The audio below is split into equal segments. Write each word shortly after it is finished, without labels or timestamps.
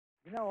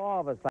You know, all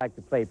of us like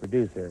to play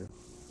producer.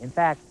 In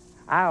fact,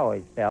 I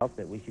always felt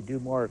that we should do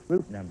more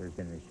group numbers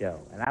in the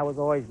show, and I was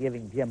always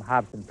giving Jim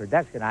Hobson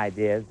production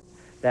ideas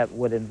that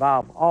would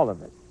involve all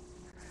of us.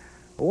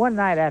 But one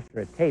night after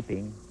a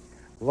taping,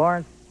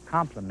 Lawrence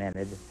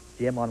complimented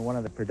Jim on one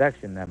of the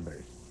production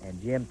numbers, and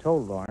Jim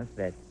told Lawrence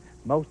that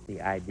most of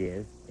the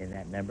ideas in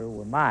that number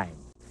were mine,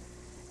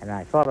 and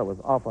I thought it was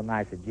awful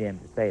nice of Jim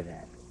to say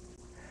that.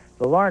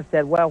 So Lawrence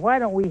said, well, why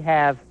don't we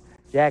have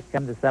Jack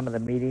come to some of the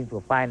meetings?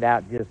 We'll find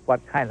out just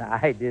what kind of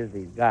ideas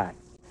he's got.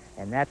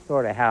 And that's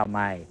sort of how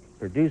my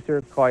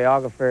producer,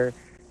 choreographer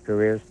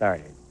career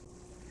started.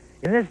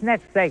 In this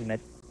next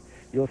segment,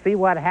 you'll see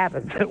what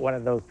happens at one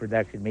of those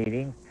production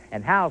meetings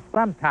and how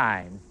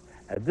sometimes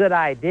a good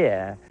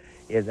idea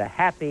is a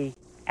happy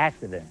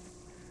accident.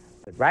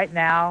 But right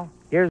now,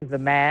 here's the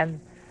man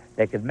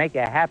that could make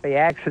a happy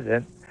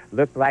accident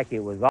look like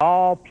it was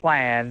all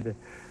planned,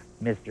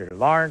 Mr.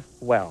 Lawrence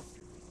Welk.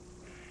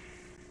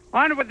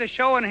 On with the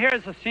show, and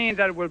here's a scene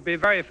that will be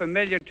very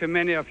familiar to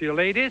many of you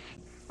ladies.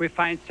 We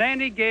find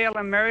Sandi, Gail,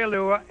 and Mary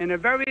Lou in a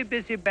very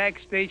busy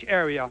backstage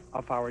area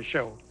of our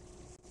show.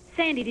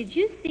 Sandi, did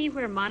you see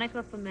where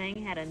Monica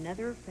Femang had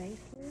another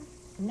facelift?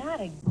 Not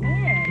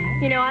again.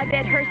 You know, I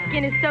bet her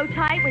skin is so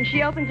tight when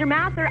she opens her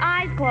mouth, her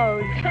eyes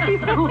close.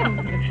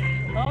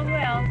 Oh,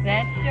 well,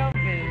 that's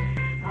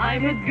showbiz.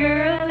 I'm a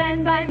girl,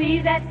 and by me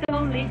that's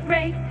only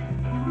great.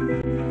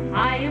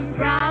 I am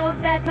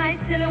proud that my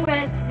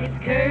silhouette is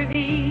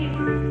curvy,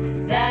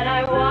 that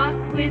I walk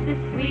with a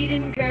sweet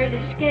and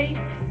girlish gait,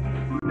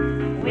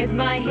 with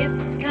my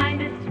hips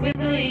kind of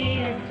swivelly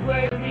and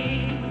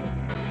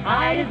swirly.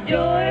 I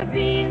adore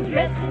being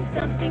dressed in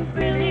something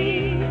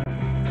frilly.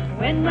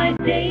 When my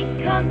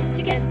date comes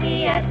to get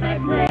me at my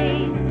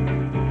place,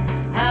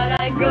 out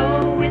I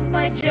go with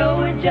my Joe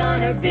or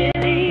John or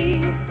Billy,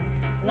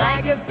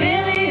 like a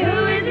filly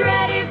who is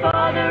ready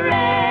for the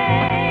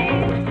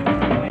race.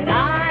 When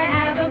I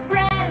have a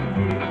brand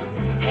new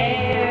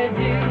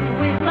hairdo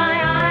with my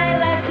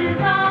eyelashes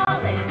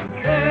all in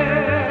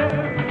curls,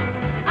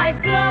 I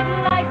float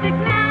like the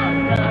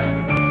clouds on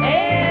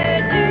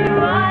hairdo.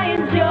 I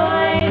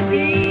enjoy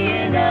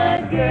being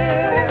a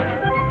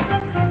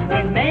girl.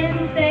 When men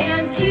say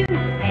I'm cute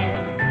and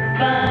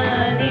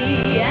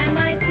funny and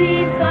my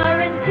teeth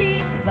aren't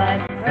teeth but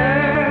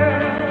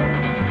pearls,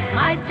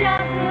 I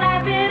just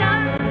laugh it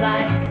up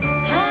like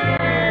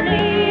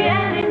honey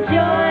and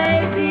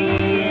enjoy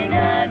being a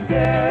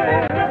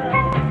girl.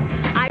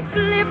 I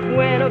flip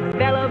when a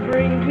fella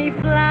brings me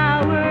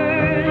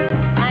flowers.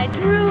 I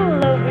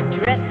drool over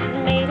dresses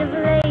made of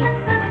lace.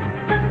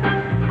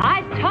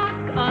 I talk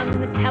on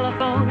the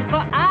telephone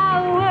for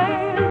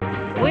hours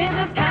With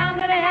a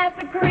pound and a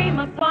half of cream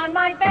upon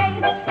my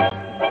face,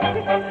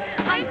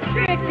 I'm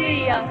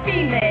strictly a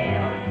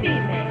female.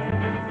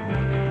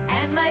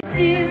 And my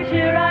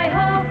future, I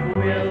hope,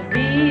 will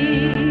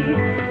be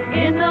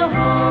in the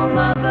home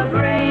of a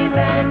brave.